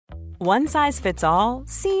One size fits all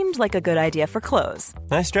seemed like a good idea for clothes.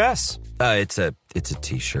 Nice dress. It's a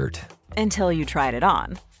t-shirt. Until you tried it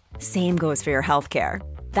on. Same goes for your healthcare.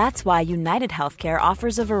 That's why United Healthcare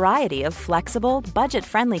offers a variety of flexible,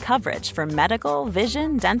 budget-friendly coverage for medical,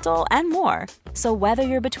 vision, dental, and more. So whether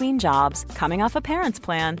you're between jobs, coming off a parent's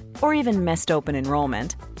plan, or even missed open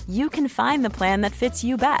enrollment, you can find the plan that fits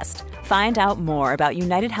you best. Find out more about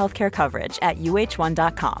United Healthcare coverage at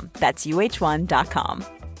uh1.com. That's uh1.com.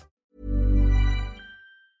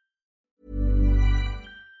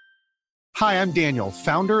 Hi, I'm Daniel,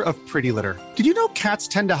 founder of Pretty Litter. Did you know cats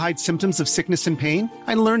tend to hide symptoms of sickness and pain?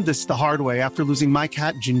 I learned this the hard way after losing my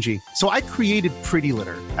cat, Gingy. So I created Pretty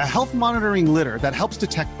Litter, a health monitoring litter that helps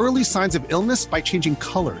detect early signs of illness by changing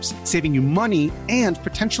colors, saving you money and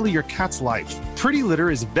potentially your cat's life. Pretty Litter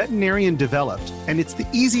is veterinarian developed, and it's the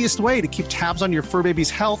easiest way to keep tabs on your fur baby's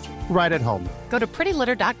health right at home. Go to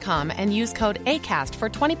prettylitter.com and use code ACAST for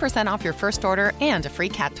 20% off your first order and a free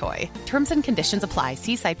cat toy. Terms and conditions apply.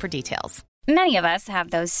 See site for details. Many of us have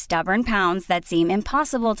those stubborn pounds that seem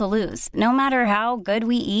impossible to lose, no matter how good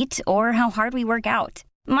we eat or how hard we work out.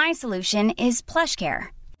 My solution is PlushCare.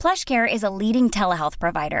 PlushCare is a leading telehealth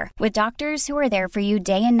provider with doctors who are there for you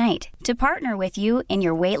day and night to partner with you in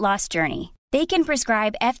your weight loss journey. They can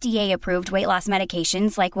prescribe FDA-approved weight loss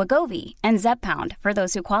medications like Wegovy and Zepbound for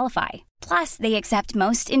those who qualify. Plus, they accept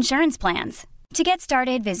most insurance plans. To get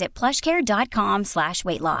started, visit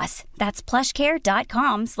plushcare.com/weightloss. That's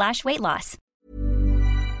plushcare.com/weightloss.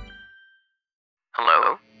 Hello?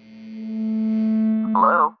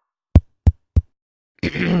 Hello?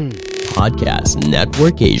 Podcast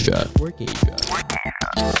Network Asia.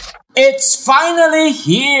 It's finally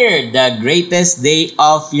here! The greatest day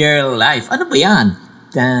of your life. Ano ba yan?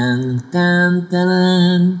 Tan, tan,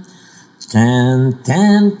 taran. Tan,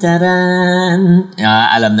 tan, taran.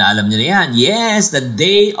 Alam nyo na yan. Yes, the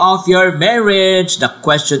day of your marriage. The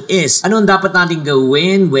question is, anong dapat natin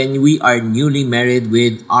gawin when we are newly married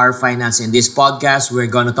with our finance? In this podcast, we're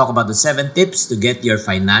gonna talk about the 7 tips to get your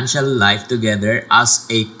financial life together as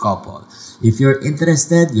a couple. If you're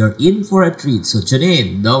interested, you're in for a treat. So tune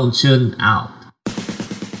in, don't tune out.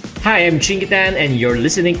 Hi, I'm Chinkitan and you're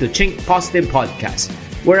listening to Chink Positive Podcast,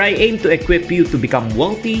 where I aim to equip you to become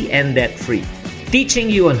wealthy and debt-free, teaching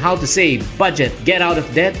you on how to save, budget, get out of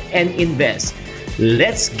debt, and invest.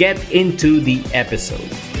 Let's get into the episode.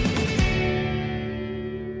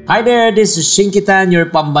 Hi there, this is Chinkitan,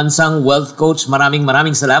 your pambansang wealth coach. Maraming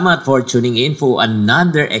salamat for tuning in for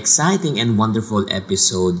another exciting and wonderful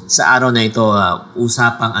episode. Sa araw na ito,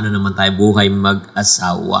 usapang naman tayo, buhay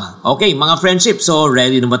mag-asawa. Okay, mga friendship, so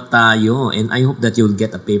ready na ba tayo? And I hope that you'll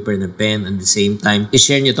get a paper and a pen and at the same time,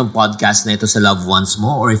 i-share nyo itong podcast na ito sa loved ones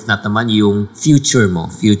mo or if not naman yung future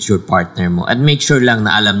mo, future partner mo. And make sure lang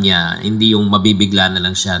na alam niya, hindi yung mabibigla na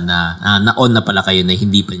lang siya na na-on na pala kayo na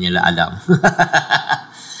hindi pa niya alam.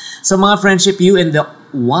 So mga friendship, you and the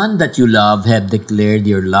one that you love have declared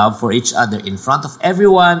your love for each other in front of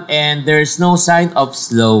everyone and there's no sign of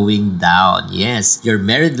slowing down. Yes, your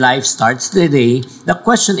married life starts today. The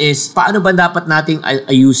question is, paano ba dapat nating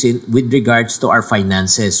ayusin with regards to our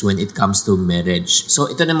finances when it comes to marriage? So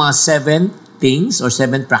ito na mga 7 things or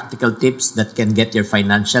 7 practical tips that can get your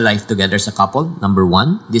financial life together as a couple. Number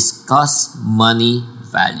 1, discuss money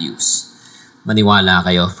values. Maniwala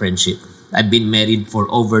kayo, friendship. I've been married for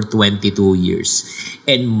over 22 years.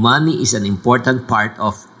 And money is an important part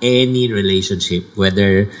of any relationship.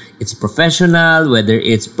 Whether it's professional, whether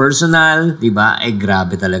it's personal, diba?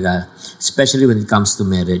 Grabe talaga. Especially when it comes to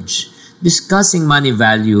marriage. Discussing money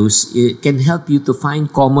values, it can help you to find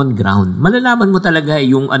common ground. Malalaman mo talaga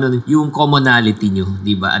yung commonality nyo,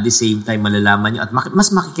 diba? At the same time, malalaman nyo at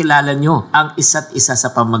mas makikilala nyo ang isa't isa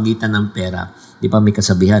sa pamagitan ng pera. Di ba may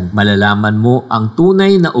kasabihan? Malalaman mo ang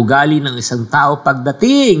tunay na ugali ng isang tao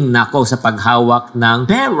pagdating sa paghawak ng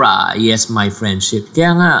pera. Yes, my friendship.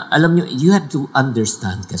 Kaya nga, alam nyo, you have to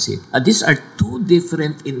understand kasi. These are 2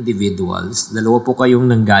 different individuals. Dalawa po kayong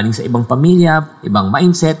nanggaling sa ibang pamilya, ibang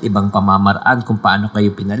mindset, ibang pamamaraan kung paano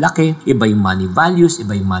kayo pinalaki, iba yung money values,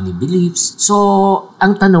 iba yung money beliefs. So,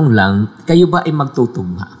 ang tanong lang, kayo ba ay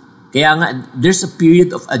magtutugma? Kaya nga, there's a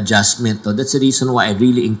period of adjustment. That's the reason why I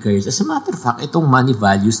really encourage. As a matter of fact, itong money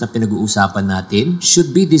values na pinag-uusapan natin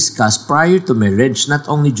should be discussed prior to marriage, not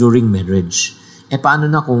only during marriage. Paano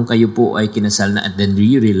na kung kayo po ay kinasal na and then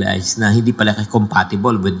you realize na hindi pala kayo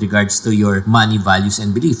compatible with regards to your money values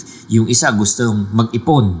and belief. Yung isa gusto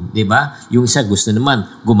mag-ipon, di ba? Yung isa gusto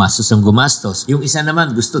naman gumastos ng gumastos. Yung isa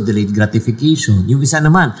naman gusto delayed gratification. Yung isa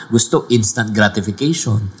naman gusto instant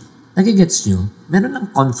gratification. Nagigets nyo? Meron ng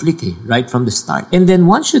conflict right from the start. And then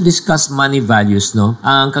once you discuss money values,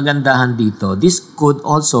 ang kagandahan dito, this could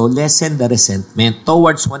also lessen the resentment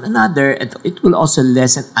towards one another, and it will also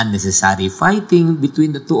lessen unnecessary fighting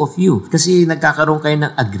between the two of you. Kasi nagkakaroon kayo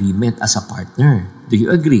ng agreement as a partner. Do you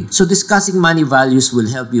agree? So discussing money values will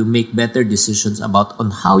help you make better decisions about on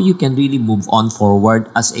how you can really move on forward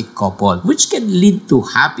as a couple, which can lead to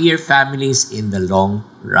happier families in the long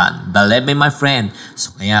run. Believe me, my friend.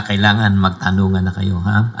 So kaya kailangan magtanungan na kayo,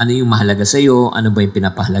 ha? Ano yung mahalaga sa'yo? Ano ba yung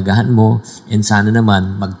pinapahalagahan mo? And sana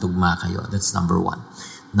naman magtugma kayo. That's number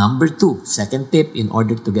 1. Number 2, second tip in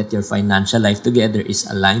order to get your financial life together is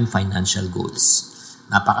align financial goals.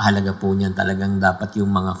 Napakahalaga po niyan, talagang dapat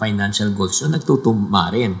yung mga financial goals so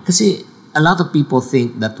nagtutugma rin. Kasi a lot of people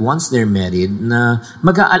think that once they're married na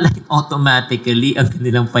mag-a-align automatically ang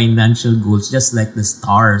kanilang financial goals just like the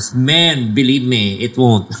stars. Man, believe me, it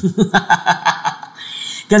won't.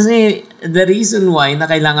 Kasi the reason why na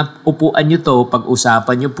kailangan upuan nyo to,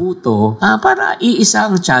 pag-usapan nyo po to, para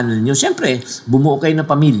iisa ang channel nyo. Siyempre, bumuo kayo ng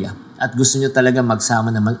pamilya at gusto nyo talaga magsama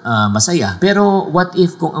na masaya. Pero what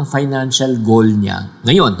if kung ang financial goal niya,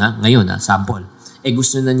 ngayon sample,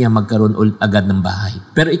 gusto na niya magkaroon agad ng bahay.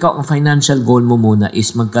 Pero ikaw, ang financial goal mo muna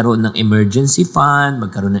is magkaroon ng emergency fund,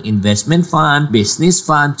 magkaroon ng investment fund, business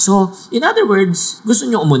fund. So, in other words, gusto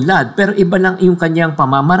niyo umunlad, pero iba lang yung kanyang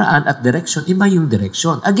pamamaraan at direction, iba yung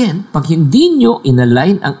direction. Again, pag hindi niyo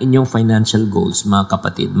inalign ang inyong financial goals, mga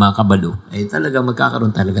kapatid, mga kabalo, talaga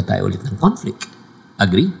magkakaroon talaga tayo ulit ng conflict.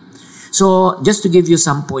 Agree? So, just to give you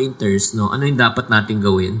some pointers, ano yung dapat natin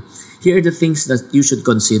gawin? Here are the things that you should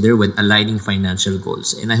consider when aligning financial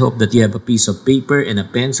goals. And I hope that you have a piece of paper and a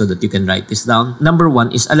pen so that you can write this down. Number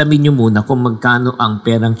 1 is alamin nyo muna kung magkano ang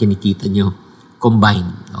perang kinikita nyo.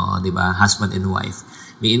 Combined. Diba? Husband and wife.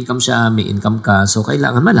 May income siya, may income ka. So,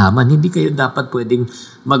 kailangan malaman. Hindi kayo dapat pwedeng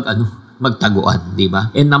magtaguan. Diba?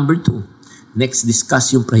 And number 2, next, discuss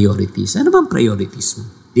yung priorities. Ano bang priorities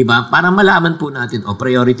mo? Diba? Para malaman po natin,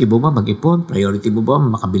 priority mo ba mag-ipon? Priority mo ba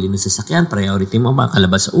makabili ng sasakyan? Priority mo ba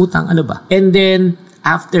makalabas sa utang? Ano ba? And then,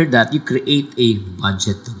 after that, you create a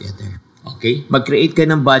budget together. Okay? Mag-create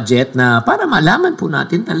kayo ng budget na para malaman po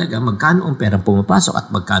natin talaga magkano ang perang pumapasok at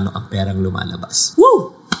magkano ang perang lumalabas.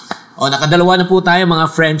 Woo! Nakadalawa na po tayo mga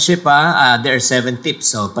friendship, there are 7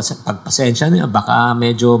 tips. So, pagpasensya niyo, baka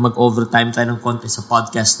medyo mag-overtime tayo ng konti sa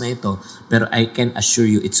podcast na ito. Pero I can assure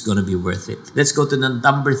you it's gonna be worth it. Let's go to the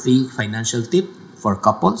number 3 financial tip for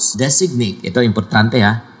couples. Designate. Ito, importante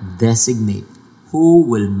Designate who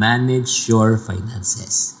will manage your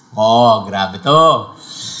finances. Grabe to.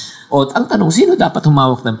 Ang tanong, sino dapat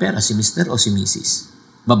humawak ng pera? Si Mr. o si Mrs.?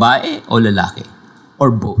 Babae o lalaki? Or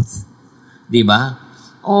both? Diba?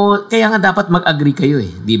 Kaya nga dapat mag-agree kayo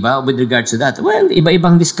di ba? With regards to that. Well,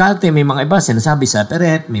 iba-ibang diskarte. May mga iba sinasabi sa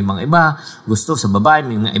peret, may mga iba gusto sa babae,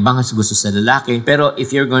 may mga ibang gusto sa lalaki. Pero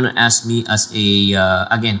if you're gonna ask me as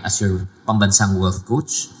as your pambansang wealth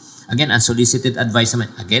coach, again, unsolicited advice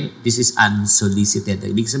naman. Again, this is unsolicited.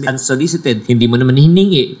 Ibig sabihin, unsolicited, hindi mo naman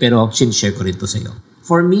hiningi, pero sinishare ko rin to sa'yo.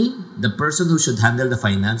 For me, the person who should handle the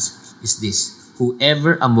finance is this.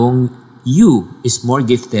 Whoever among you is more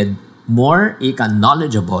gifted, more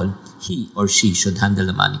knowledgeable, he or she should handle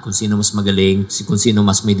the money. Kung sino mas magaling, kung sino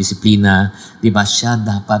mas may disiplina, di ba, siya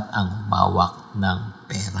dapat ang humawak ng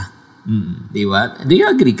pera. Di ba? Do you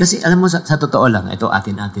agree? Kasi alam mo, sa totoo lang, ito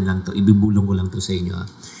atin-atin lang to, ibibulong ko lang to sa inyo.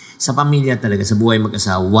 Sa pamilya talaga, sa buhay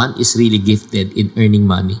mag-asawa, one is really gifted in earning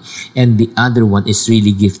money and the other one is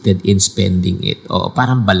really gifted in spending it.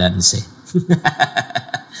 Parang balance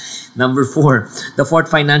Number 4, the 4th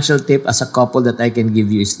financial tip as a couple that I can give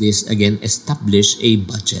you is this. Again, establish a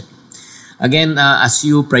budget. Again, as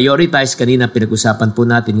you prioritize, kanina pinag-usapan po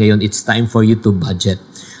natin ngayon, it's time for you to budget.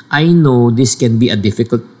 I know this can be a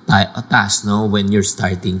difficult task when you're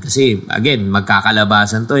starting. Kasi, again,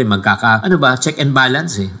 magkakalabasan to check and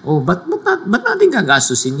balance ba't natin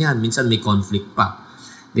gagastusin yan? Minsan may conflict pa.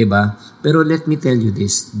 Diba? Pero let me tell you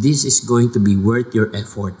this is going to be worth your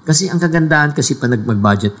effort. Kasi ang kagandahan kasi pa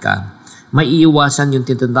mag-budget ka, may iiwasan yung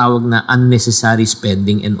tinatawag na unnecessary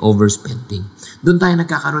spending and overspending. Doon tayo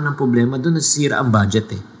nagkakaroon ng problema, doon nasisira ang budget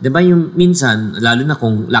Diba yung minsan, lalo na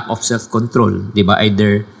kung lack of self-control, diba?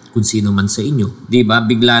 Either kung sino man sa inyo. Diba?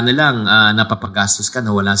 Bigla na lang napapagastos ka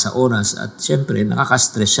na wala sa oras at syempre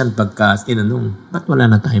nakaka-stress yan pagka tinanong, ba't wala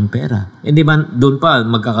na tayong pera? Diba doon pa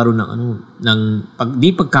magkakaroon ng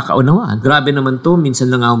pagkakaunawaan. Grabe naman to,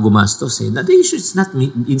 minsan lang ako gumastos The issue is not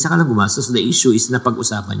minsan ka lang gumastos, the issue is na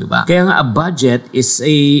pag-usapan nyo ba? Kaya nga a budget is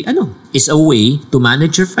is a way to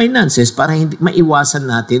manage your finances para hindi maiwasan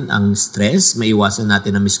natin ang stress, maiwasan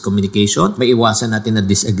natin ang miscommunication, maiwasan natin ang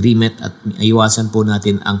disagreement, at maiwasan po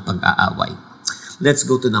natin ang pag-aaway. Let's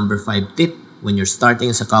go to number 5 tip when you're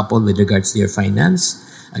starting as a couple with regards to your finance.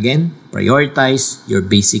 Again, prioritize your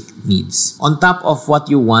basic needs. On top of what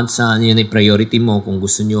you want, sa yun ay priority mo kung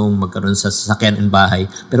gusto nyo magkaroon sa sasakyan and bahay,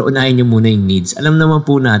 pero unahin nyo muna yung needs. Alam naman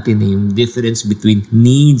po natin yung difference between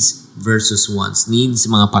needs versus wants. Needs,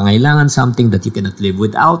 mga pangailangan, something that you cannot live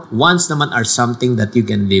without. Wants naman are something that you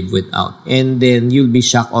can live without. And then you'll be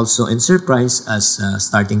shocked also and surprised as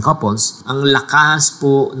starting couples, ang lakas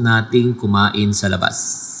po nating kumain sa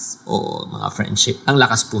labas. O mga friendship. Ang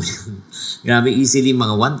lakas po yun. Grabe, easily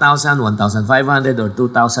mga 1,000, 1,500 or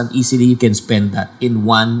 2,000, easily you can spend that in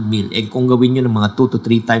one meal. And kung gawin nyo ng mga 2 to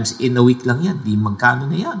 3 times in a week lang yan, di magkano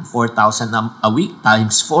na yan? 4,000 a week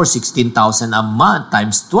times 4, 16,000 a month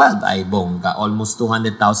times 12, ay bongga. Almost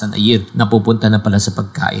 200,000 a year na pupunta na pala sa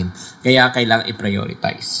pagkain. Kaya kailangan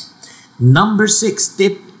i-prioritize. Number 6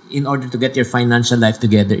 tip in order to get your financial life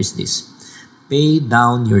together is this. Pay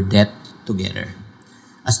down your debt together.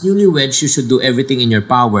 As newlyweds, you should do everything in your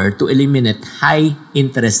power to eliminate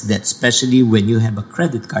high-interest debt, especially when you have a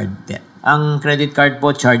credit card debt. Ang credit card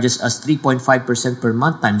po charges us 3.5% per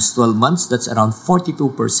month times 12 months. That's around 42%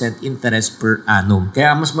 interest per annum.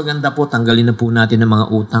 Kaya mas maganda po, tanggalin na po natin ang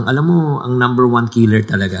mga utang. Alam mo, ang number 1 killer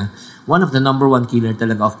talaga, one of the number 1 killer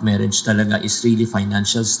talaga of marriage talaga is really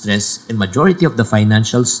financial stress. And majority of the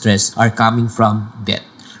financial stress are coming from debt.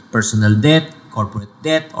 Personal debt, corporate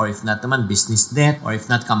debt, or if not naman, business debt, or if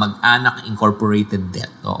not, kamag-anak, incorporated debt.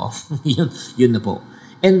 Oo, yun na po.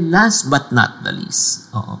 And last but not the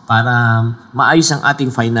least, para maayos ang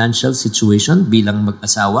ating financial situation bilang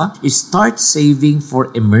mag-asawa, is start saving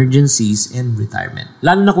for emergencies and retirement.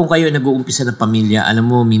 Lalo na kung kayo ay nag-uumpisa ng pamilya, alam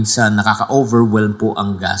mo, minsan nakaka-overwhelm po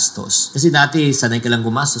ang gastos. Kasi dati, sanay ka lang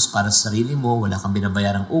gumastos para sa sarili mo, wala kang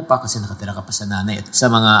binabayarang upa kasi nakatira ka pa sa nanay at sa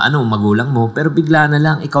mga magulang mo, pero bigla na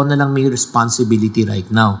lang, ikaw na lang may responsibility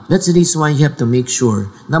right now. That's the reason why you have to make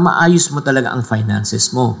sure na maayos mo talaga ang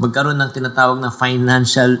finances mo. Magkaroon ng tinatawag na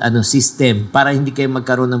financial system para hindi kayo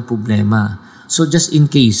magkaroon ng problema. So just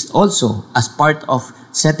in case, also, as part of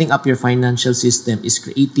setting up your financial system is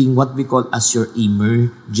creating what we call as your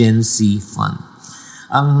emergency fund.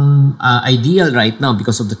 Ang ideal right now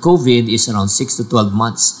because of the COVID is around 6 to 12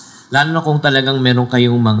 months. Lalo na kung talagang meron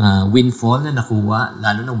kayong mga windfall na nakuha,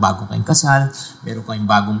 lalo na bago kayong kasal, meron kayong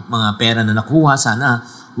bagong mga pera na nakuha, sana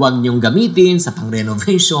huwag niyong gamitin sa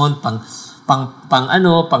pang-renovation,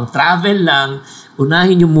 pang-travel lang.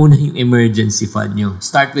 Unahin nyo muna yung emergency fund nyo.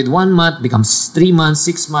 Start with 1 month, becomes 3 months,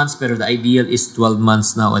 6 months, pero the ideal is 12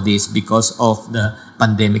 months nowadays because of the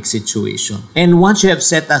pandemic situation. And once you have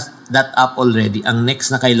set that up already, ang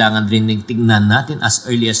next na kailangan rin tignan natin as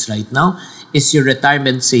early as right now is your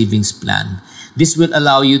retirement savings plan. This will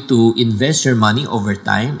allow you to invest your money over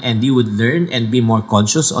time, and you would learn and be more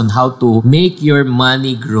conscious on how to make your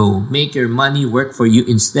money grow, make your money work for you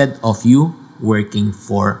instead of you working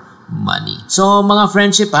for money. So mga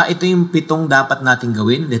friendship ito yung 7 dapat natin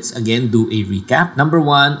gawin. Let's again do a recap. Number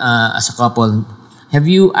 1, as a couple, have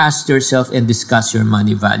you asked yourself and discussed your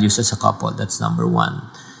money values as a couple? That's number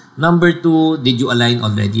 1. Number 2, did you align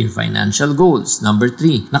already your financial goals? Number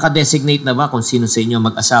 3, naka-designate na ba kung sino sa inyo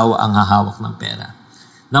mag-asawa ang hahawak ng pera?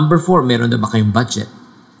 Number 4, meron na ba kayong budget?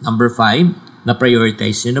 Number 5,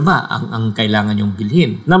 na-prioritize nyo na ba ang kailangan nyong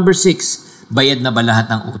bilhin? Number 6, bayad na ba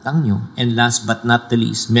lahat ng utang nyo? And last but not the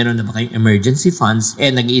least, meron na ba kayong emergency funds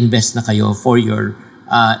and nag-i-invest na kayo for your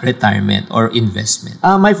retirement or investment?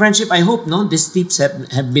 My friendship, I hope these tips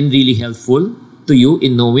have been really helpful to you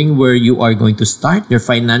in knowing where you are going to start your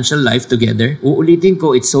financial life together. Uulitin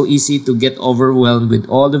ko, it's so easy to get overwhelmed with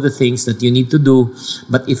all of the things that you need to do.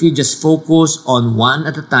 But if you just focus on one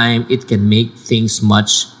at a time, it can make things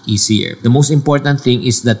much easier. The most important thing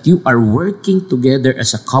is that you are working together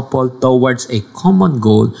as a couple towards a common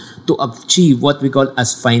goal to achieve what we call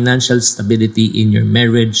as financial stability in your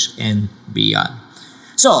marriage and beyond.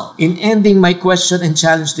 So, in ending my question and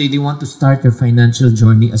challenge to you, do you want to start your financial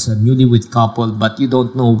journey as a newlywed couple but you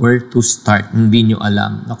don't know where to start? Hindi nyo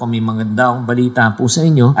alam. Naku, may magandang balita po sa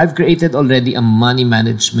inyo. I've created already a money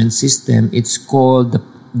management system. It's called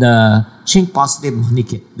the Chink Positive Money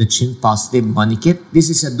Kit. The Chink Positive Money Kit. This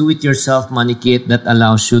is a do-it-yourself money kit that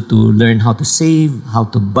allows you to learn how to save, how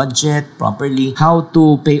to budget properly, how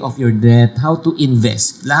to pay off your debt, how to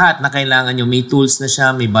invest. Lahat na kailangan nyo. May tools na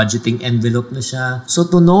siya, may budgeting envelope na siya. So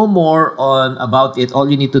to know more about it, all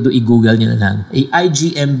you need to do, i-google nyo na lang.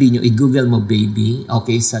 I-IGMB nyo, i-google mo baby.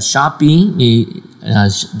 Okay, sa Shopee,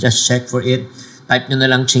 just check for it. Type nyo na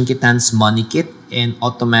lang Chinkitan's Money Kit and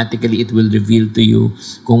automatically it will reveal to you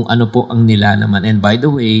kung ano po ang nila naman. And by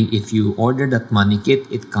the way, if you order that money kit,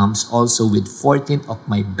 it comes also with 14 of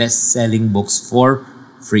my best-selling books for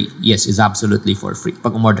free. Yes, it's absolutely for free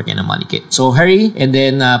pag umorder kayo ng money kit. So hurry, and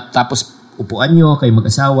then tapos upuan nyo kayo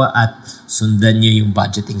mag-asawa at sundan nyo yung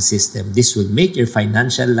budgeting system. This will make your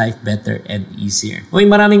financial life better and easier. Okay,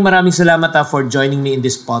 maraming salamat for joining me in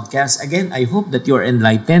this podcast. Again, I hope that you're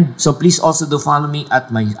enlightened. So please also do follow me at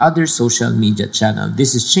my other social media channel.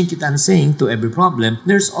 This is Chinkitan saying, to every problem,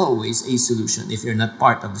 there's always a solution. If you're not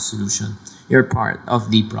part of the solution, you're part of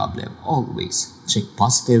the problem. Always. Chink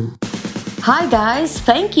Positive. Hi guys,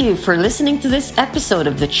 thank you for listening to this episode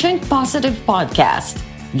of the Chink Positive Podcast.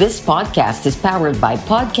 This podcast is powered by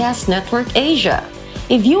Podcast Network Asia.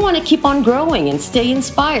 If you want to keep on growing and stay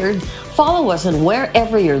inspired, follow us on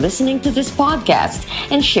wherever you're listening to this podcast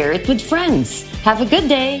and share it with friends. Have a good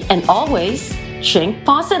day and always Chink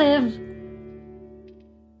Positive.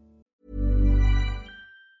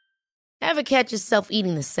 Ever catch yourself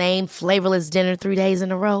eating the same flavorless dinner 3 days in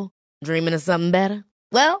a row? Dreaming of something better?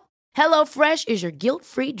 Well, HelloFresh is your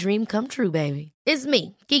guilt-free dream come true, baby. It's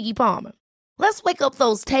me, Keke Palmer. Let's wake up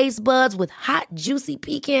those taste buds with hot, juicy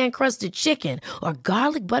pecan-crusted chicken or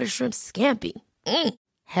garlic butter shrimp scampi.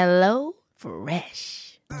 Hello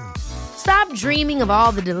Fresh. Stop dreaming of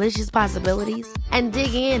all the delicious possibilities and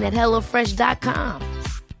dig in at HelloFresh.com.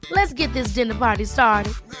 Let's get this dinner party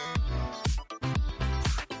started.